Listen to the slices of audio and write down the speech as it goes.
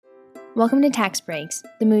Welcome to TaxBreaks,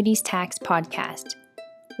 the Moody's tax podcast,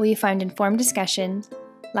 where you find informed discussions,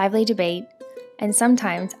 lively debate, and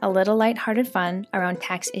sometimes a little lighthearted fun around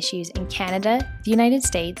tax issues in Canada, the United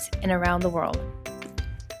States, and around the world.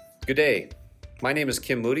 Good day. My name is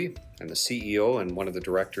Moody. I'm the CEO and one of the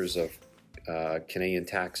directors of Canadian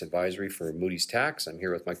Tax Advisory for Moody's Tax. I'm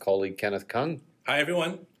here with my colleague Kenneth Keung. Hi,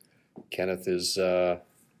 everyone. Kenneth is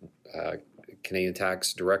Canadian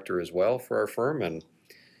Tax Director as well for our firm, and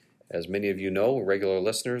as many of you know, regular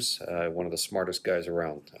listeners, one of the smartest guys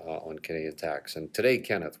around on Canadian tax. And today,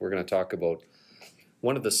 Kenneth, we're going to talk about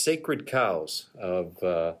one of the sacred cows of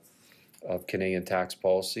Canadian tax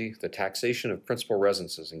policy, the taxation of principal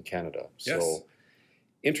residences in Canada. Yes. So,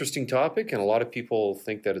 interesting topic, and a lot of people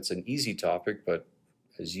think that it's an easy topic, but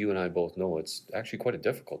as you and I both know, it's actually quite a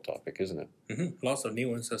difficult topic, isn't it? Mm-hmm. Lots of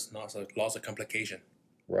nuances, lots of complication.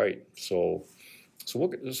 Right. So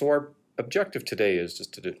our objective today is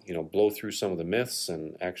just to blow through some of the myths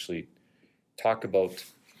and actually talk about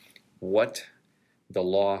what the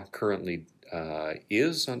law currently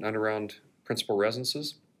is on around principal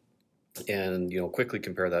residences, and quickly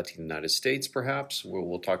compare that to the United States. Perhaps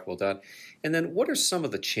we'll talk about that, and then what are some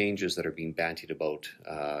of the changes that are being bandied about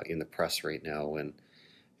in the press right now? And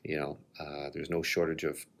there's no shortage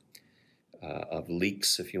of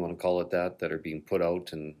leaks, if you want to call it that are being put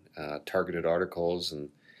out, and targeted articles, and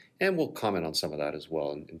we'll comment on some of that as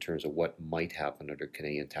well in terms of what might happen under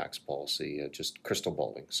Canadian tax policy, just crystal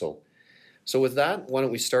balling. So with that, why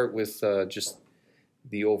don't we start with just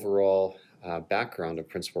the overall background of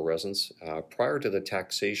principal residence. Prior to the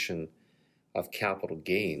taxation of capital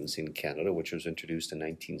gains in Canada, which was introduced in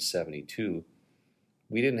 1972,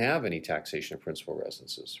 we didn't have any taxation of principal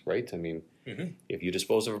residences, right? I mean, If you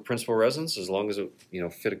dispose of a principal residence, as long as it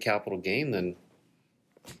fit a capital gain, then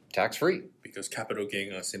tax-free. Because capital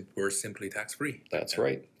gain were simply tax-free. That's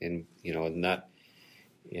right. And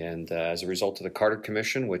as a result of the Carter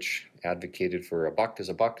Commission, which advocated for a buck is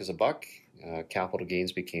a buck is a buck, capital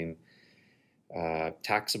gains became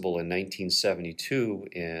taxable in 1972,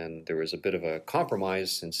 and there was a bit of a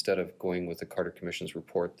compromise. Instead of going with the Carter Commission's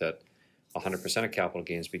report that 100% of capital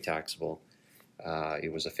gains be taxable,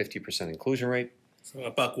 it was a 50% inclusion rate. So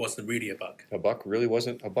a buck wasn't really a buck. A buck really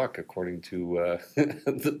wasn't a buck, according to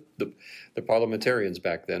the parliamentarians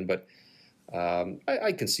back then. But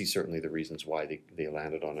I can see certainly the reasons why they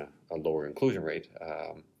landed on a lower inclusion rate.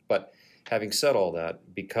 But having said all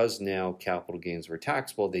that, because now capital gains were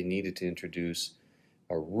taxable, they needed to introduce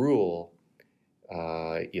a rule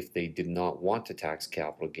if they did not want to tax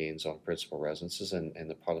capital gains on principal residences. And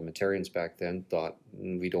the parliamentarians back then thought,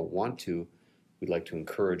 we don't want to. We'd like to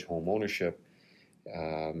encourage home ownership.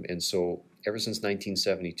 And so ever since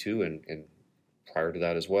 1972 and prior to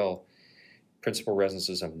that as well, principal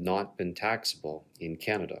residences have not been taxable in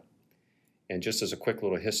Canada. And just as a quick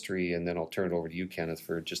little history, and then I'll turn it over to you, Kenneth,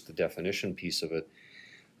 for just the definition piece of it,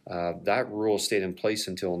 that rule stayed in place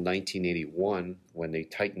until 1981 when they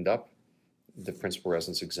tightened up the principal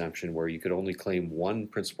residence exemption, where you could only claim one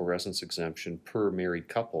principal residence exemption per married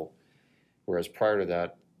couple, whereas prior to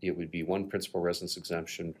that, it would be one principal residence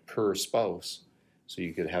exemption per spouse. So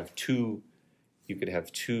you could have two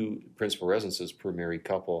principal residences per married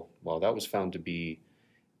couple. Well, that was found to be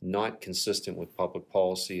not consistent with public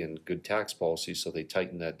policy and good tax policy, so they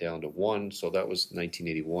tightened that down to one. So that was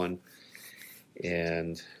 1981,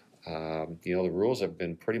 and the rules have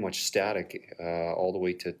been pretty much static all the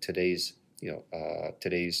way to today's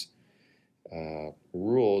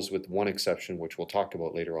rules, with one exception, which we'll talk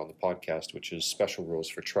about later on the podcast, which is special rules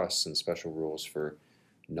for trusts and special rules for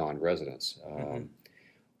non-residents.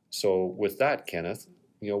 So with that, Kenneth,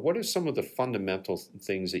 what are some of the fundamental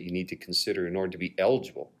things that you need to consider in order to be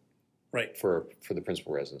eligible, right, for the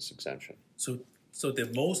principal residence exemption? So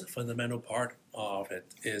the most fundamental part of it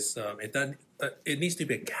is it needs to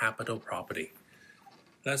be a capital property.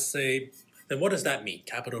 Let's say, then what does that mean?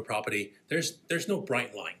 Capital property. There's no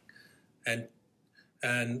bright line, and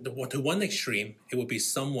to one extreme, it would be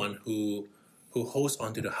someone who holds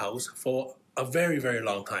onto the house for a very, very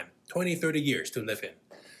long time, 20, 30 years to live in.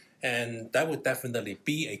 And that would definitely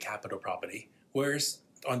be a capital property. Whereas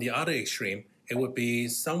on the other extreme, it would be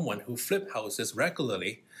someone who flip houses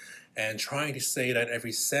regularly and trying to say that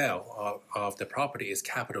every sale of the property is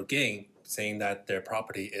capital gain, saying that their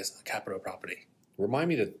property is a capital property. Remind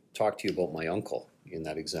me to talk to you about my uncle in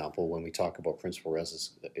that example when we talk about principal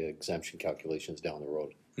residence exemption calculations down the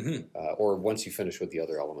road. Or once you finish with the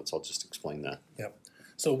other elements, I'll just explain that. Yep.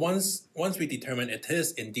 So once we determine it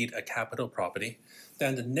is indeed a capital property,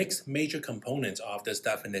 then the next major component of this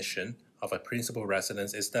definition of a principal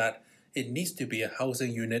residence is that it needs to be a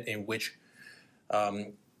housing unit in which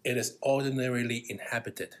it is ordinarily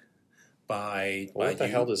inhabited by What the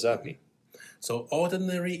you. hell does that mean? So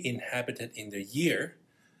ordinary inhabited in the year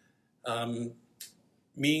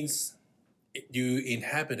means you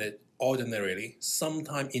inhabited ordinarily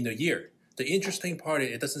sometime in the year. The interesting part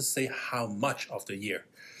is it doesn't say how much of the year.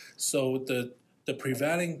 So the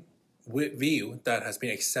prevailing view that has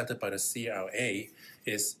been accepted by the CRA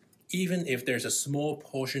is even if there's a small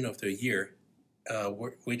portion of the year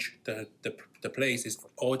which the place is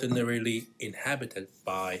ordinarily inhabited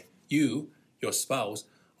by you, your spouse,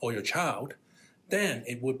 or your child, then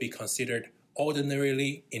it would be considered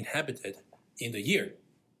ordinarily inhabited in the year.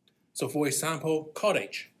 So, for example,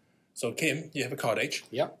 cottage. So, Kim, you have a cottage.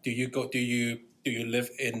 Yep. Do you live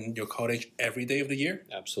in your cottage every day of the year?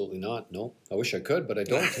 Absolutely not. No, I wish I could, but I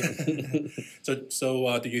don't.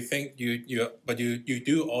 So do you think you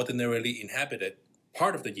do ordinarily inhabit it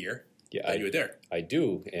part of the year? Yeah, that you're there. I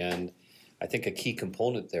do, and I think a key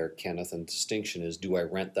component there, Kenneth, and distinction is: do I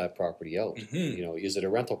rent that property out? Mm-hmm. Is it a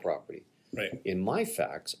rental property? Right. In my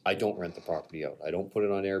facts, I don't rent the property out. I don't put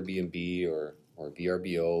it on Airbnb or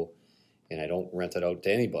VRBO, and I don't rent it out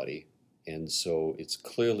to anybody. And so it's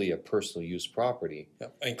clearly a personal use property.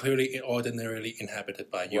 Yep. And clearly ordinarily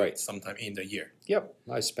inhabited by you Right. sometime in the year. Yep.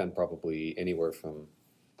 I spend probably anywhere from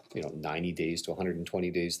 90 days to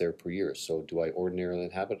 120 days there per year. So do I ordinarily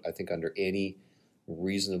inhabit? I think under any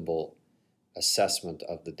reasonable assessment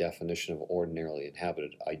of the definition of ordinarily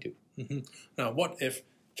inhabited, I do. Mm-hmm. Now, what if,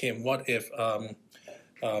 Kim,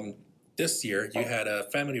 this year you had a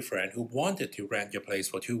family friend who wanted to rent your place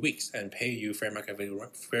for 2 weeks and pay you fair market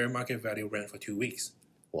value rent for 2 weeks?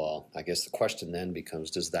 Well, I guess the question then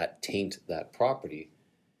becomes, does that taint that property,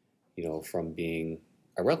 from being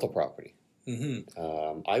a rental property?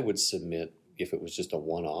 Mm-hmm. I would submit if it was just a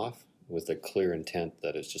one-off with a clear intent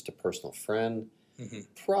that it's just a personal friend, Mm-hmm.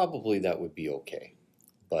 probably that would be okay.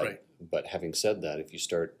 But Right. but having said that, if you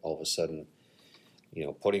start all of a sudden,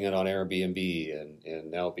 putting it on Airbnb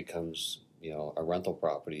and now it becomes a rental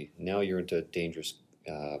property, now you're into a dangerous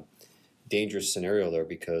scenario there,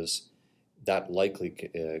 because that likely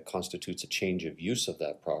constitutes a change of use of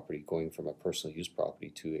that property, going from a personal use property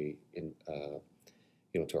to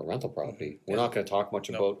to a rental property. Mm-hmm. We're not going to talk much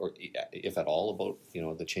No. about, or if at all, about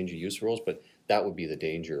the change of use rules, but that would be the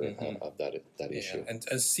danger Mm-hmm. of that issue. And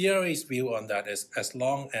CRA's view on that is as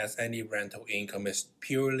long as any rental income is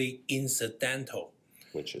purely incidental,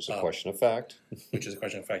 Which is a question of fact. which is a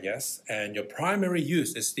question of fact, yes, and your primary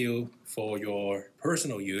use is still for your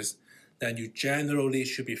personal use, then you generally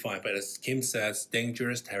should be fine. But as Kim says,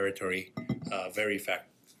 dangerous territory, very fact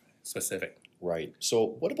specific. Right.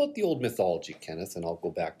 So what about the old mythology, Kenneth? And I'll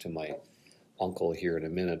go back to my uncle here in a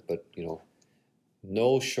minute, but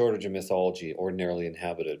no shortage of mythology, ordinarily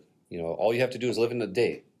inhabited. All you have to do is live in a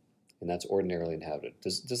day, and that's ordinarily inhabited.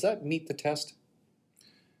 Does that meet the test?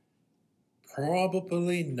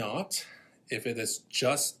 Probably not if it is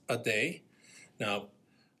just a day. Now,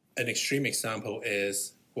 an extreme example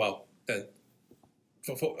is, if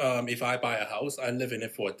I buy a house, I live in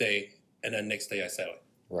it for a day, and then next day I sell it.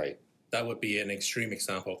 Right. That would be an extreme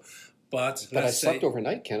example. But I let's slept say,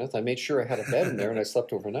 overnight, Kenneth. I made sure I had a bed in there, and I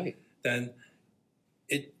slept overnight. then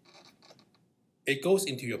it goes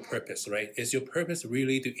into your purpose, right? Is your purpose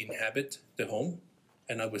really to inhabit the home?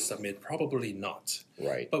 And I would submit probably not.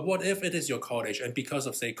 Right. But what if it is your cottage, and because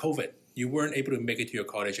of, say, COVID, you weren't able to make it to your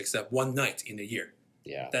cottage except one night in the year?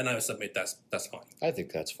 Yeah. Then I would submit that's fine. I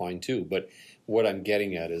think that's fine too. But what I'm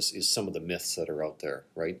getting at is some of the myths that are out there,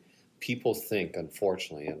 right? People think,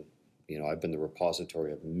 unfortunately, and I've been the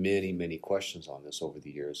repository of many, many questions on this over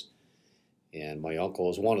the years, and my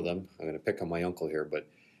uncle is one of them. I'm going to pick on my uncle here, but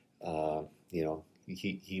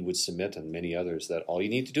he would submit, and many others, that all you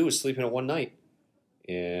need to do is sleep in it one night,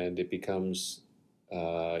 and it becomes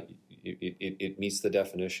it meets the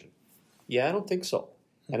definition. Yeah, I don't think so,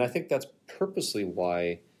 and I think that's purposely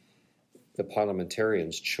why the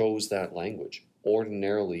parliamentarians chose that language,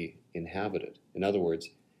 ordinarily inhabited. In other words,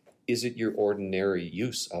 is it your ordinary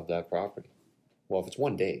use of that property? Well, if it's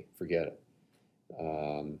one day, forget it,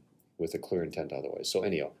 with a clear intent otherwise. So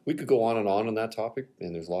anyhow, we could go on that topic,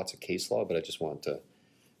 and there's lots of case law, but I just wanted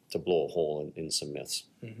to blow a hole in some myths.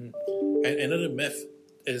 Mm-hmm. And another myth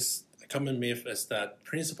is, a common myth is that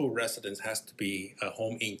principal residence has to be a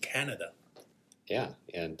home in Canada. Yeah,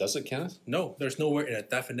 and does it, Kenneth? No, there's nowhere in a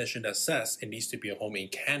definition that says it needs to be a home in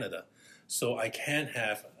Canada. So I can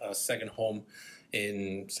have a second home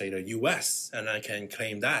in, say, the U.S., and I can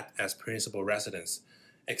claim that as principal residence,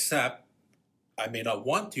 except I may not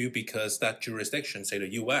want to, because that jurisdiction, say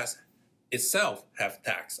the U.S., itself have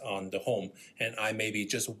tax on the home, and I may be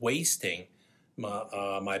just wasting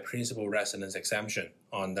my principal residence exemption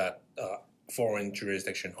on that foreign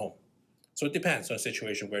jurisdiction home. So it depends on the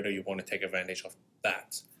situation whether you want to take advantage of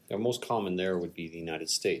that. The most common there would be the United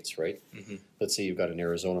States, right? Mm-hmm. Let's say you've got an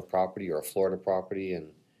Arizona property or a Florida property,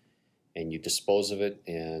 and you dispose of it,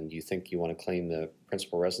 and you think you want to claim the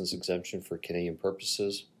principal residence exemption for Canadian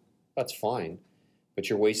purposes. That's fine, but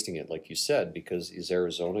you're wasting it, like you said, because is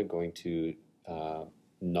Arizona going to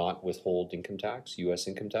not withhold income tax, U.S.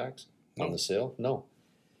 income tax on the sale? No.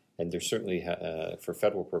 And they're certainly, for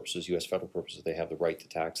federal purposes, U.S. federal purposes, they have the right to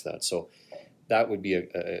tax that. So that would be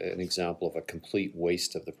an example of a complete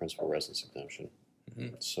waste of the principal residence exemption.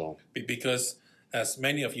 Mm-hmm. So because, as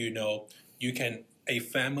many of you know, a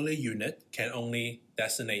family unit can only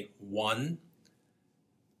designate one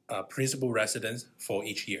principal residence for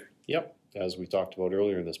each year. Yep. As we talked about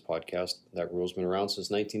earlier in this podcast, that rule's been around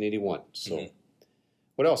since 1981. So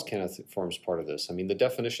what else, Kenneth, forms part of this? I mean, the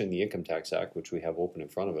definition in the Income Tax Act, which we have open in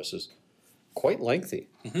front of us, is quite lengthy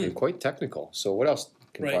and quite technical. So what else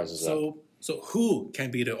comprises that? So who can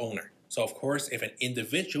be the owner? So, of course, if an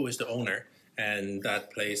individual is the owner and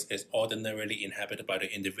that place is ordinarily inhabited by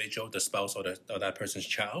the individual, the spouse, or that person's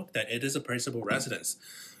child, then it is a principal residence.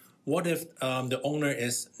 What if the owner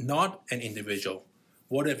is not an individual?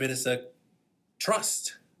 What if it is a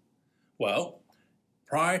trust? Well,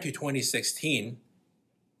 prior to 2016,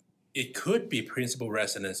 it could be principal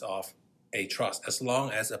residence of a trust as long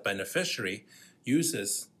as a beneficiary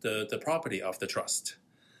uses the property of the trust.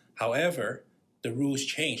 However, the rules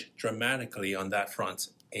changed dramatically on that front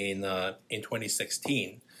in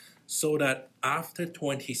 2016, so that after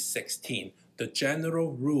 2016, the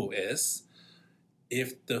general rule is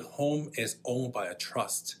if the home is owned by a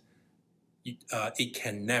trust, it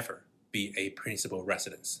can never be a principal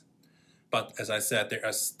residence. But as I said,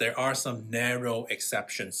 there are some narrow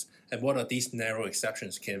exceptions. And what are these narrow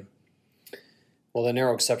exceptions, Kim? Well, the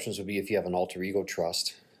narrow exceptions would be if you have an alter ego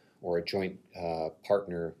trust or a joint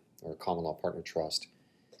partner or common law partner trust,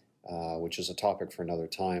 which is a topic for another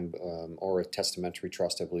time, or a testamentary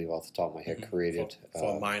trust, I believe, off the top of my head, created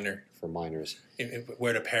for minor. For minors.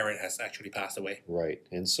 Where the parent has actually passed away. Right.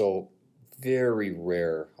 And so very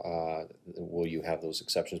rare will you have those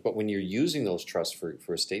exceptions. But when you're using those trusts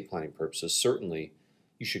for estate planning purposes, certainly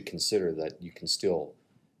you should consider that you can still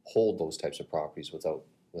hold those types of properties without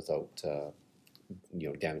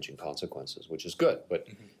damaging consequences, which is good. But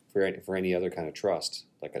for any other kind of trust,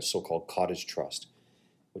 like a so-called cottage trust,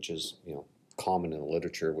 which is common in the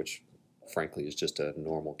literature, which frankly is just a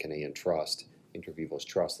normal Canadian trust, inter vivos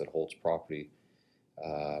trust that holds property,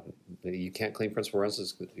 you can't claim principal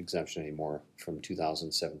residence exemption anymore from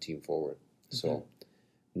 2017 forward. So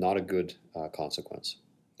not a good consequence.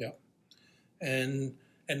 Yeah. And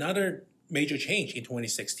another major change in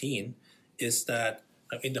 2016 is that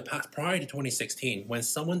in the past, prior to 2016, when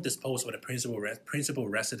someone disposed of a principal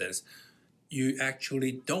residence, you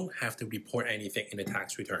actually don't have to report anything in the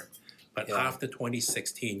tax return. But after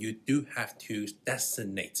 2016, you do have to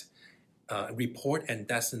report and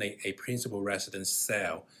designate a principal residence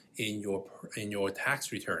sale in your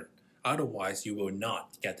tax return. Otherwise, you will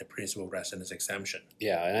not get the principal residence exemption.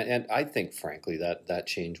 Yeah, and I think, frankly, that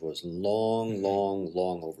change was long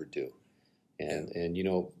overdue. And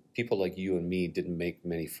people like you and me didn't make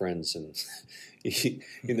many friends in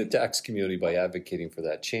the tax community by advocating for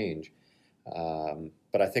that change.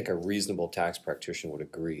 But I think a reasonable tax practitioner would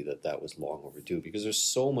agree that was long overdue because there's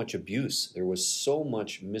so much abuse. There was so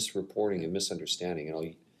much misreporting and misunderstanding.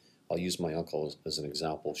 And I'll use my uncle as an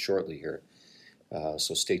example shortly here.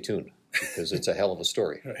 So stay tuned because it's a hell of a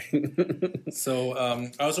story. Right. So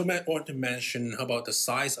I also want to mention about the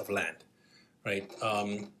size of land, right?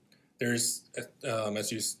 There's,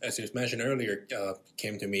 as you mentioned earlier,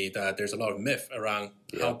 came to me that there's a lot of myth around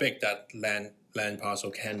how big that land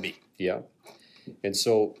parcel can be. Yeah. And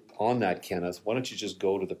so on that, Kenneth, why don't you just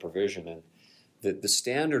go to the provision, and the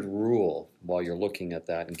standard rule while you're looking at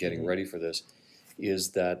that and getting ready for this is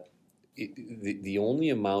that the only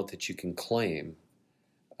amount that you can claim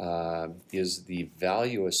is the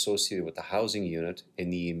value associated with the housing unit in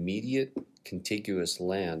the immediate contiguous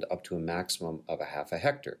land up to a maximum of a half a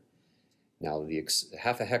hectare. Now, the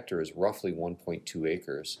half a hectare is roughly 1.2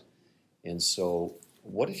 acres. And so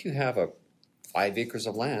what if you have 5 acres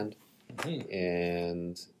of land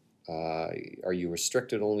and are you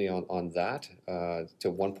restricted only on that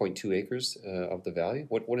to 1.2 acres of the value?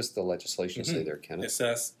 What does the legislation say there, Kenneth? It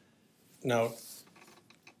says, now,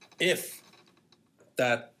 if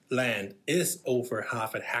that land is over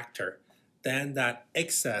half a hectare, then that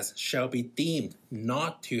excess shall be deemed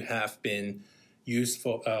not to have been used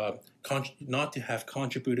for, not to have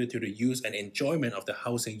contributed to the use and enjoyment of the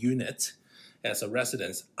housing unit, as a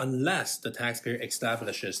residence unless the taxpayer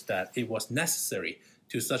establishes that it was necessary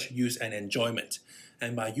to such use and enjoyment.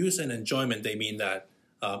 And by use and enjoyment, they mean that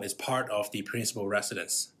it's part of the principal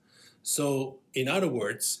residence. So, in other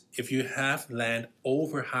words, if you have land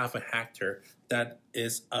over half a hectare that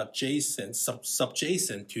is adjacent,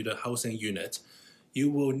 subjacent to the housing unit, you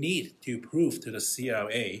will need to prove to the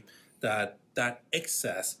CRA that that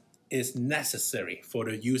excess is necessary for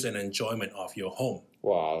the use and enjoyment of your home.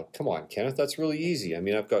 Wow, come on, Kenneth, that's really easy. I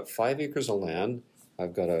mean, I've got 5 acres of land.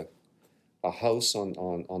 I've got a house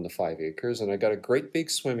on the 5 acres, and I got a great big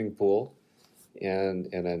swimming pool, and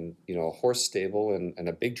then a horse stable and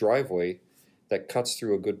a big driveway that cuts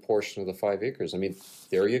through a good portion of the 5 acres. I mean,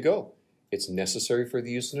 there you go. It's necessary for the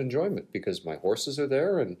use and enjoyment because my horses are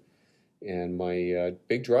there and my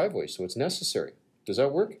big driveway, so it's necessary. Does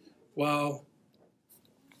that work? Well,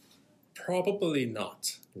 probably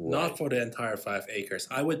not. Right. Not for the entire 5 acres.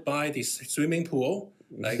 I would buy the swimming pool.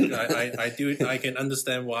 Like I can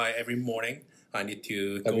understand why every morning I need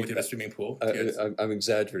to go to the swimming pool. I'm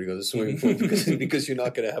exaggerating on the swimming pool because you're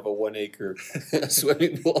not going to have a 1 acre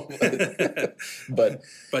swimming pool.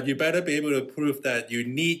 But you better be able to prove that you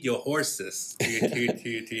need your horses to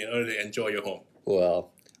in order to enjoy your home.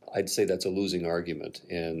 Well, I'd say that's a losing argument.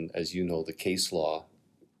 And as you know, the case law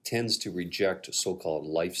tends to reject so-called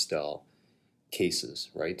lifestyle cases,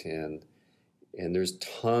 right? And there's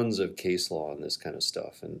tons of case law on this kind of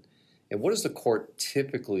stuff. And what does the court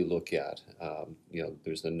typically look at?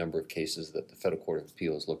 There's a number of cases that the Federal Court of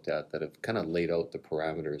Appeals looked at that have kind of laid out the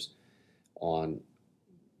parameters on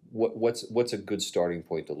what's a good starting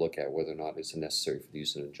point to look at, whether or not it's necessary for the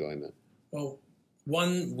use and enjoyment. Well,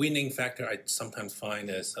 one winning factor I sometimes find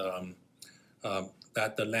is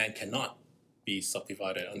that the land cannot be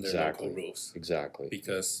subdivided under local rules. Exactly.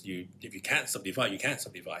 Because if you can't subdivide, you can't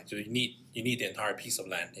subdivide. So you need the entire piece of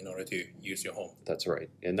land in order to use your home. That's right.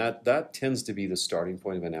 And that tends to be the starting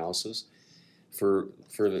point of analysis. For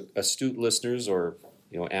the astute listeners or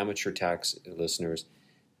amateur tax listeners,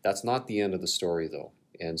 that's not the end of the story though.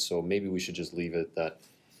 And so maybe we should just leave it that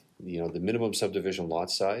the minimum subdivision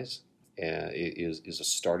lot size is a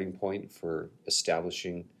starting point for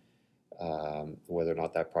establishing whether or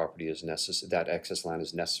not that property is necessary, that excess land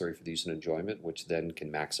is necessary for the use and enjoyment, which then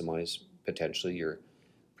can maximize potentially your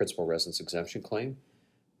principal residence exemption claim.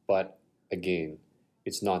 But again,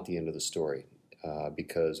 it's not the end of the story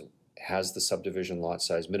because has the subdivision lot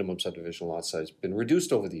size, minimum subdivision lot size, been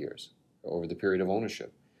reduced over the years, over the period of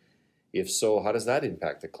ownership? If so, how does that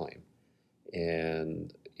impact the claim?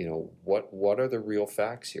 And what are the real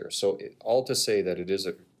facts here? So all to say that it is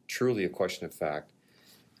truly a question of fact.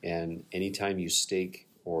 And anytime you stake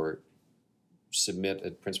or submit a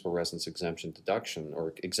principal residence exemption deduction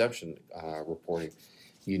or exemption reporting,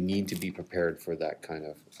 you need to be prepared for that kind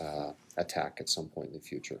of attack at some point in the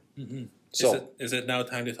future. Mm-hmm. So, is it now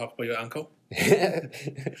time to talk about your uncle?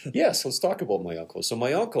 Yes, let's talk about my uncle. So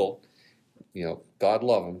my uncle, God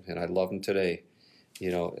love him, and I love him today.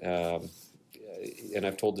 And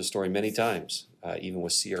I've told this story many times, even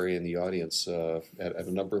with CRA in the audience at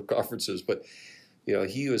a number of conferences. But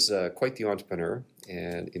he was quite the entrepreneur,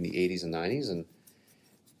 and in the 80s and 90s, and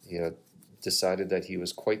decided that he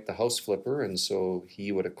was quite the house flipper, and so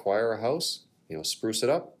he would acquire a house, spruce it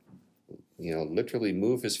up, literally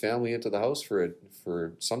move his family into the house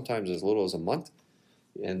for sometimes as little as a month,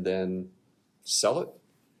 and then sell it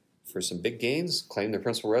for some big gains, claim their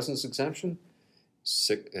principal residence exemption,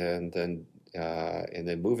 and then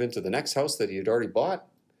move into the next house that he had already bought.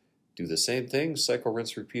 Do the same thing, cycle,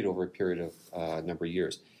 rinse, repeat over a period of a number of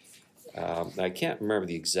years. I can't remember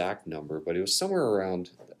the exact number, but it was somewhere around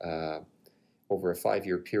over a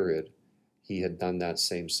 5-year period. He had done that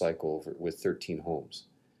same cycle with 13 homes,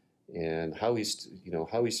 and how he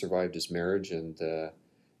survived his marriage and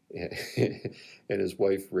his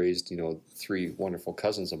wife raised 3 wonderful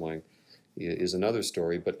cousins of mine is another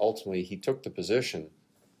story. But ultimately, he took the position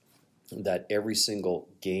that every single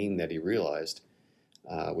gain that he realized,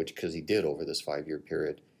 which because he did over this 5-year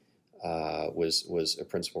period, was a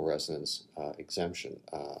principal residence exemption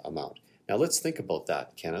amount. Now let's think about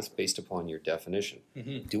that, Kenneth, based upon your definition.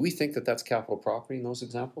 Mm-hmm. Do we think that that's capital property in those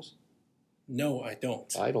examples? No, I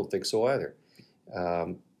don't. I don't think so either.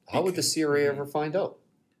 How would the CRA ever find out?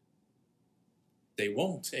 They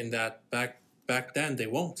won't. In that back then, they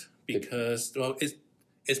won't, because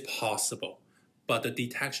it's possible, but the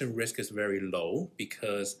detection risk is very low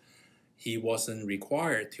because he wasn't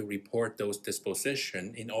required to report those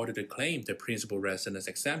dispositions in order to claim the principal residence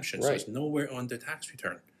exemption. Right. So it's nowhere on the tax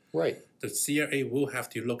return. Right. The CRA will have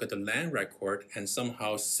to look at the land record and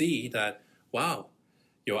somehow see that, wow,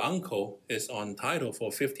 your uncle is on title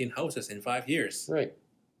for 15 houses in 5 years. Right.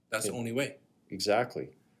 That's the only way. Exactly.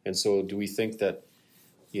 And so do we think that,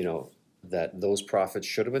 that those profits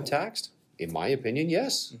should have been taxed? In my opinion,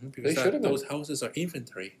 yes. They should have been. Those houses are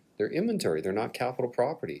inventory. They're inventory. They're not capital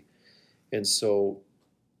property. And so,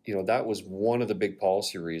 that was one of the big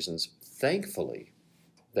policy reasons, thankfully,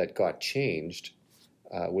 that got changed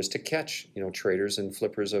was to catch, traders and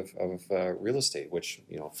flippers of real estate, which,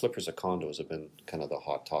 flippers of condos have been kind of the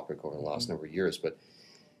hot topic over the last number of years. But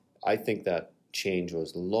I think that change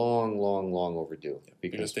was long, long, long overdue.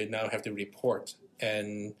 Because they now have to report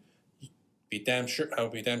and be damn sure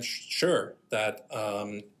that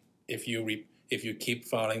if you keep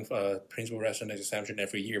filing principal residence exemption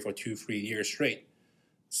every year for 2-3 years straight,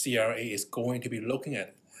 CRA is going to be looking at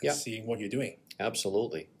it and seeing what you're doing.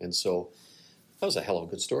 Absolutely. And so that was a hell of a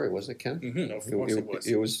good story, wasn't it, Ken? Mm-hmm. Of course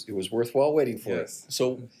it was. It was worthwhile waiting for Yes. it.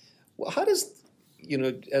 So how does,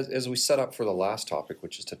 as we set up for the last topic,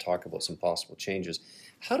 which is to talk about some possible changes,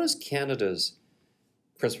 how does Canada's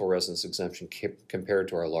principal residence exemption compare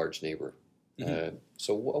to our large neighbor? Mm-hmm.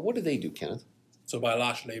 So what do they do, Kenneth? So by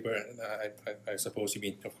large neighbor, I suppose you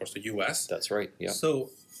mean, of course, the U.S. That's right, yeah.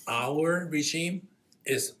 So our regime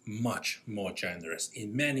is much more generous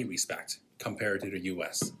in many respects compared to the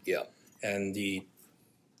U.S. Yeah. And the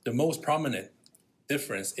most prominent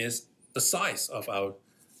difference is the size of our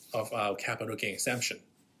capital gain exemption.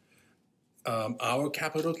 Our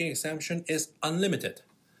capital gain exemption is unlimited.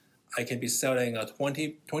 I can be selling a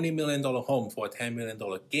 $20 million home for a $10 million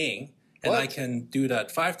gain, and I can do that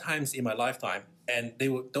 5 times in my lifetime, and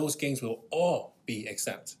those gains will all be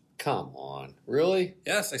exempt. Come on, really?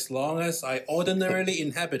 Yes, as long as I ordinarily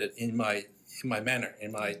inhabit it in my manor,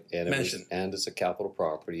 in my mansion. And it's a capital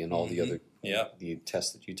property and all the other the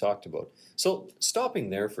tests that you talked about. So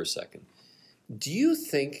stopping there for a second, do you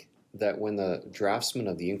think that when the draftsman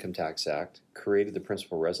of the Income Tax Act created the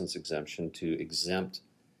principal residence exemption to exempt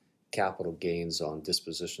capital gains on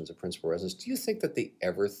dispositions of principal residence, do you think that they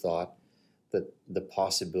ever thought that the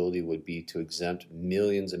possibility would be to exempt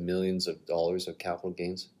millions and millions of dollars of capital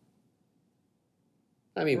gains?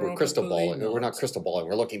 I mean, we're crystal balling. We're not crystal balling.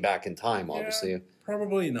 We're looking back in time, obviously. Yeah,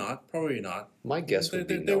 probably not. My guess would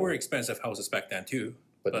be there were expensive houses back then too,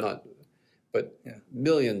 but not. But $1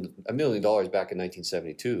 million back in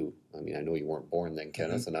 1972. I mean, I know you weren't born then,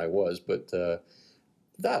 Kenneth, and I was, but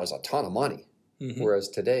that was a ton of money. Mm-hmm. Whereas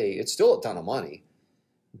today, it's still a ton of money,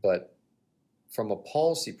 but from a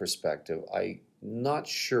policy perspective, I'm not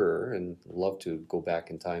sure, and love to go back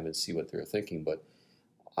in time and see what they were thinking, but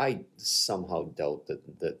I somehow doubt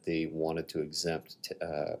that they wanted to exempt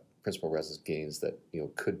principal residence gains that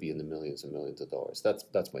could be in the millions and millions of dollars.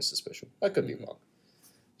 That's my suspicion. I could be wrong.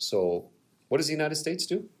 So, what does the United States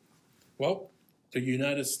do? Well, the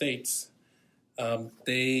United States,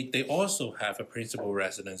 they also have a principal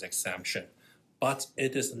residence exemption, but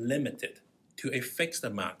it is limited to a fixed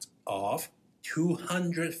amount of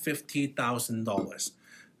 $250,000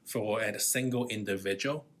 for a single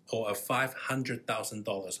individual, or a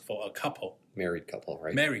 $500,000 for a couple. Married couple,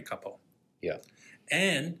 right? Married couple. Yeah.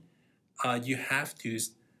 And you have to,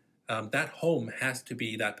 that home has to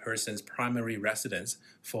be that person's primary residence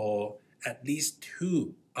for at least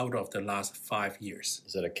 2 out of the last 5 years.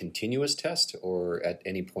 Is that a continuous test or at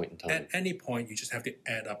any point in time? At any point, you just have to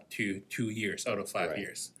add up to 2 years out of 5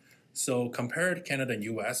 years. So compared to Canada and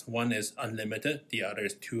US, one is unlimited, the other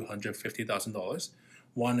is $250,000.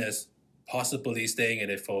 One is possibly staying in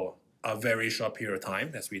it for a very short period of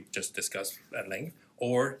time, as we just discussed at length,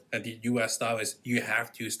 or the U.S. style is you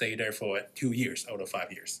have to stay there for 2 years out of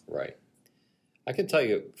 5 years. Right. I can tell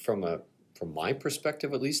you from my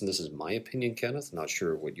perspective at least, and this is my opinion, Kenneth, not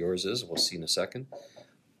sure what yours is, we'll see in a second,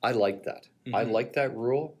 I like that. Mm-hmm. I like that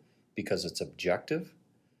rule because it's objective,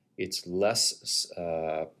 it's less...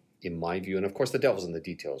 in my view, and of course the devil's in the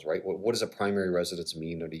details, right? What does a primary residence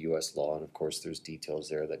mean under U.S. law? And of course there's details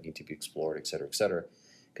there that need to be explored, et cetera,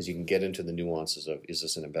 because you can get into the nuances of, is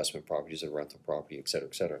this an investment property, is it a rental property, et cetera,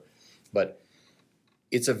 et cetera. But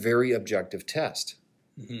it's a very objective test.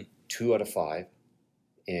 Mm-hmm. 2 out of 5,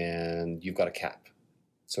 and you've got a cap.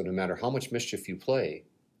 So no matter how much mischief you play,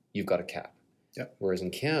 you've got a cap. Yep. Whereas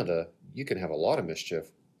in Canada, you can have a lot of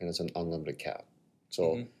mischief, and it's an unlimited cap.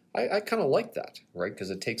 So I kind of like that, right? Because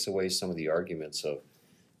it takes away some of the arguments of,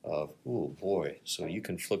 oh boy, so you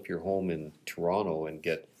can flip your home in Toronto and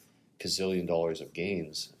get gazillion dollars of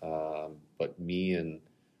gains, but me in,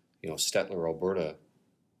 Stettler, Alberta,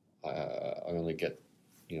 I only get,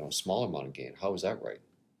 a small amount of gain. How is that right?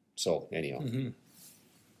 So anyhow.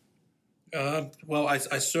 Well, I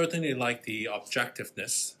certainly like the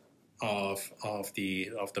objectiveness of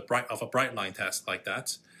a bright line test like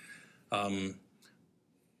that.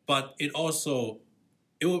 But it also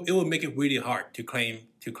it will make it really hard to claim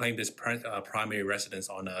this primary residence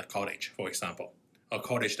on a cottage, for example, a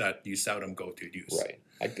cottage that you seldom go to use. Right.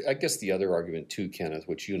 I guess the other argument too, Kenneth,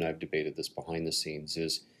 which you and I have debated this behind the scenes,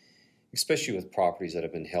 is especially with properties that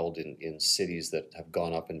have been held in cities that have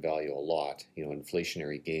gone up in value a lot,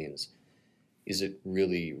 inflationary gains. Is it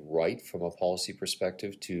really right from a policy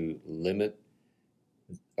perspective to limit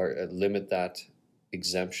that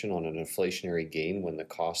exemption on an inflationary gain when the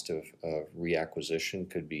cost of reacquisition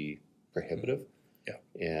could be prohibitive? Yeah.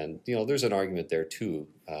 And, there's an argument there too.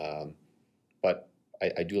 But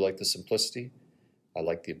I do like the simplicity. I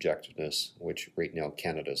like the objectiveness, which right now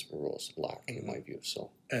Canada's rules lack, in my view. So,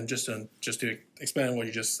 and just to expand on what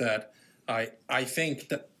you just said, I think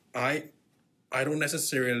that I don't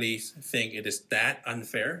necessarily think it is that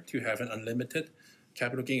unfair to have an unlimited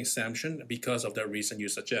capital gain exemption because of the reason you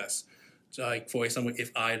suggest. So, like, for example,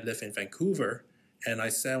 if I live in Vancouver and I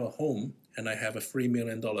sell a home and I have a $3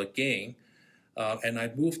 million gain, and I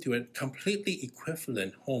move to a completely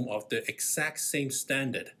equivalent home of the exact same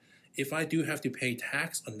standard, if I do have to pay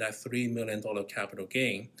tax on that $3 million capital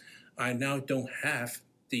gain, I now don't have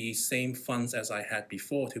the same funds as I had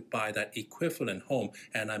before to buy that equivalent home,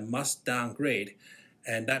 and I must downgrade.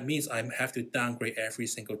 And that means I have to downgrade every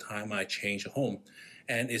single time I change a home.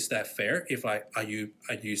 And is that fair? Are you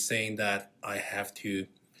saying that I have to?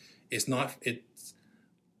 The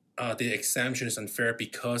exemption is unfair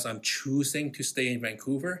because I'm choosing to stay in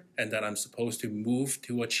Vancouver, and that I'm supposed to move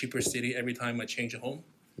to a cheaper city every time I change a home?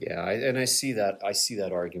 Yeah, I see that. I see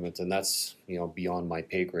that argument, and that's beyond my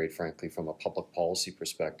pay grade, frankly, from a public policy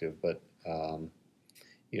perspective. But the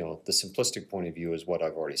simplistic point of view is what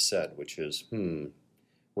I've already said, which is,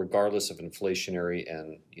 regardless of inflationary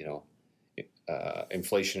and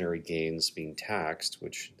inflationary gains being taxed,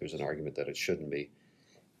 which there's an argument that it shouldn't be,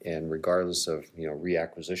 and regardless of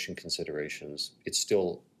reacquisition considerations, it's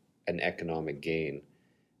still an economic gain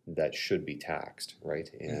that should be taxed, right?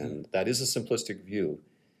 And that is a simplistic view.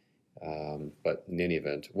 But in any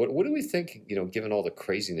event, what do we think, given all the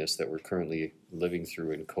craziness that we're currently living through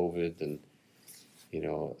in COVID and,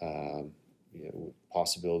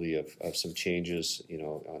 possibility of some changes,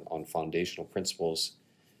 on foundational principles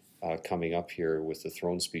coming up here with the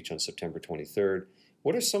throne speech on September 23rd?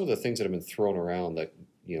 What are some of the things that have been thrown around that,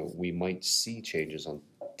 we might see changes on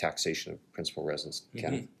taxation of principal residence?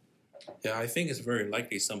 Kenneth? Yeah, I think it's very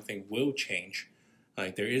likely something will change.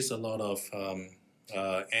 Like, there is a lot of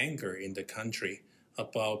anger in the country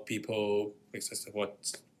about people, what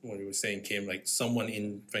you were saying, Kim, like someone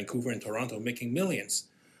in Vancouver and Toronto making millions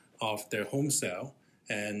off their home sale,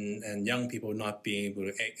 and young people not being able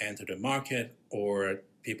to enter the market, or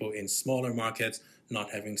people in smaller markets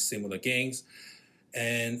not having similar gains.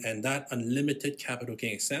 And that unlimited capital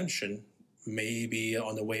gain exemption may be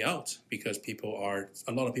on the way out because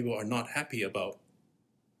a lot of people are not happy about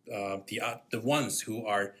the ones who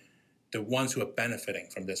are benefiting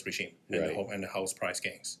from this regime and the home and the house price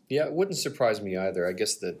gains. Yeah, it wouldn't surprise me either. I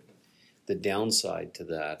guess the downside to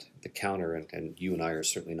that, the counter, and you and I are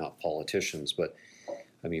certainly not politicians, but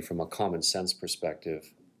I mean, from a common sense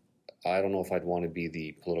perspective, I don't know if I'd want to be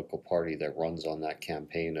the political party that runs on that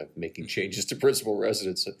campaign of making changes to principal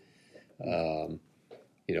residence.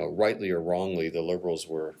 Rightly or wrongly, the Liberals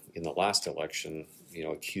were in the last election,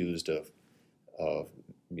 accused of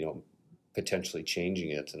potentially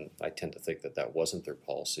changing it, and I tend to think that wasn't their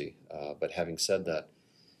policy. But having said that,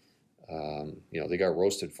 they got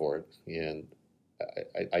roasted for it, and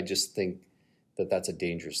I just think that's a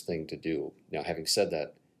dangerous thing to do. Now, having said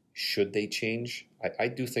that, should they change? I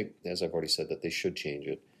do think, as I've already said, that they should change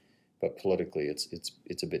it, but politically,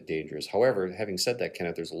 it's a bit dangerous. However, having said that,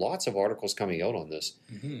 Kenneth, there's lots of articles coming out on this.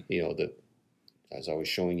 That, as I was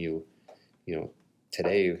showing you,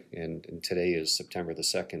 today, and today is September the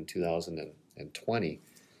 2nd, 2020.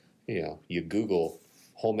 You Google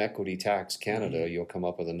home equity tax Canada, you'll come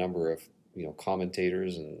up with a number of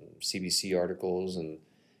commentators and CBC articles and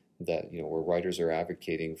that where writers are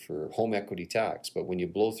advocating for home equity tax. But when you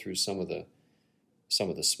blow through some of the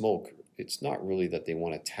smoke, it's not really that they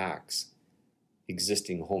want to tax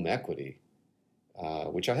existing home equity,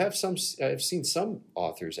 which I've seen some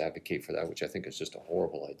authors advocate for that, which I think is just a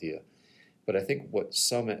horrible idea. But I think what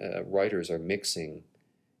some writers are mixing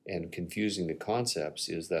and confusing the concepts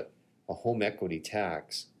is that a home equity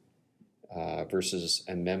tax versus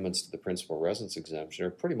amendments to the principal residence exemption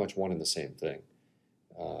are pretty much one and the same thing.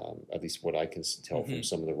 At least what I can tell from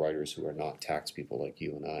some of the writers who are not tax people like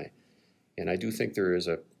you and I. And I do think there is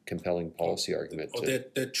a compelling policy argument. Or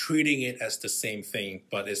they're treating it as the same thing,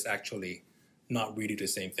 but it's actually not really the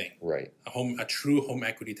same thing. Right. A true home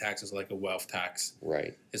equity tax is like a wealth tax.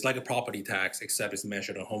 Right. It's like a property tax, except it's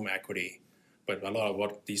measured on home equity. But a lot of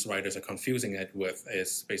what these writers are confusing it with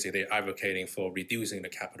is basically they're advocating for reducing the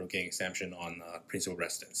capital gain exemption on principal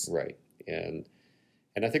residence. Right.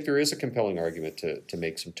 And I think there is a compelling argument to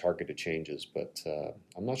make some targeted changes, but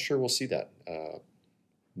I'm not sure we'll see that.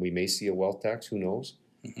 We may see a wealth tax, who knows?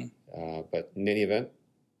 But in any event,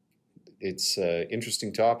 it's an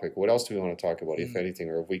interesting topic. What else do we want to talk about, if anything,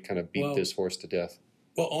 or have we kind of beat this horse to death?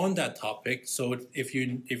 Well, on that topic, so if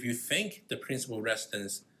you think the principal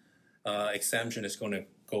residence exemption is going to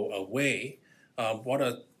go away, what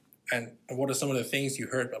are some of the things you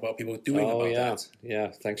heard about people doing about that?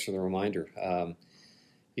 Yeah, thanks for the reminder.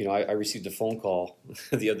 I received a phone call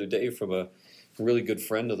the other day from a really good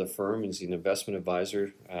friend of the firm. He's an investment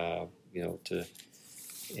advisor, and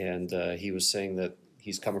he was saying that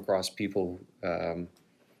he's come across people,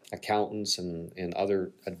 accountants and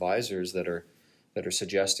other advisors that are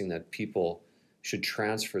suggesting that people should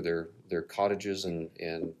transfer their cottages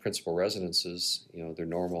and principal residences, their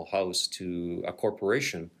normal house, to a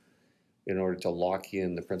corporation in order to lock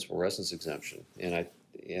in the principal residence exemption.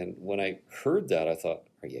 And when I heard that, I thought,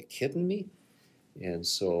 are you kidding me? And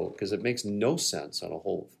so, because it makes no sense on a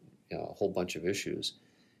whole bunch of issues,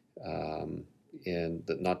 and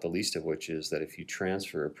not the least of which is that if you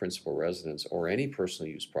transfer a principal residence or any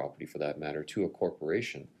personal use property for that matter to a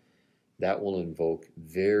corporation, that will invoke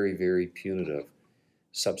very, very punitive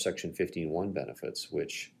subsection 15(1) benefits,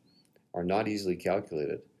 which are not easily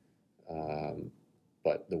calculated.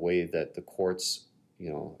 But the way that the courts,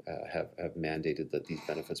 have mandated that these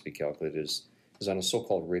benefits be calculated is on a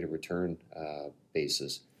so-called rate of return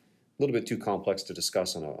basis. A little bit too complex to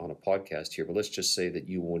discuss on a podcast here, but let's just say that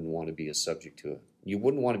you wouldn't want to be subject to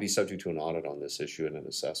an audit on this issue and an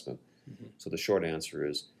assessment. So the short answer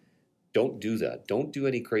is, don't do that. Don't do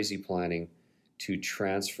any crazy planning to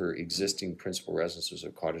transfer existing principal residences or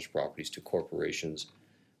cottage properties to corporations,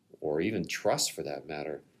 or even trusts for that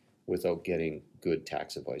matter, without getting good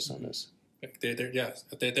tax advice on this.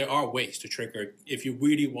 There are ways to trigger. If you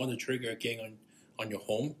really want to trigger a gain on your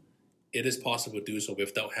home, it is possible to do so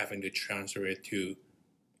without having to transfer it to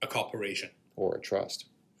a corporation or a trust.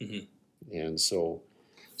 And so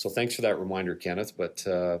thanks for that reminder, Kenneth. But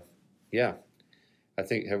I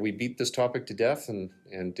think, have we beat this topic to death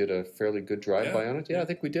and did a fairly good drive-by on it? Yeah, I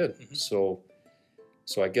think we did. So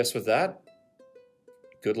I guess with that,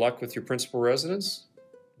 good luck with your principal residence.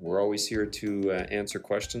 We're always here to answer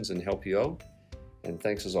questions and help you out. And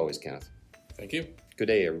thanks as always, Kenneth. Thank you. Good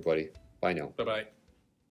day, everybody. Bye now. Bye-bye.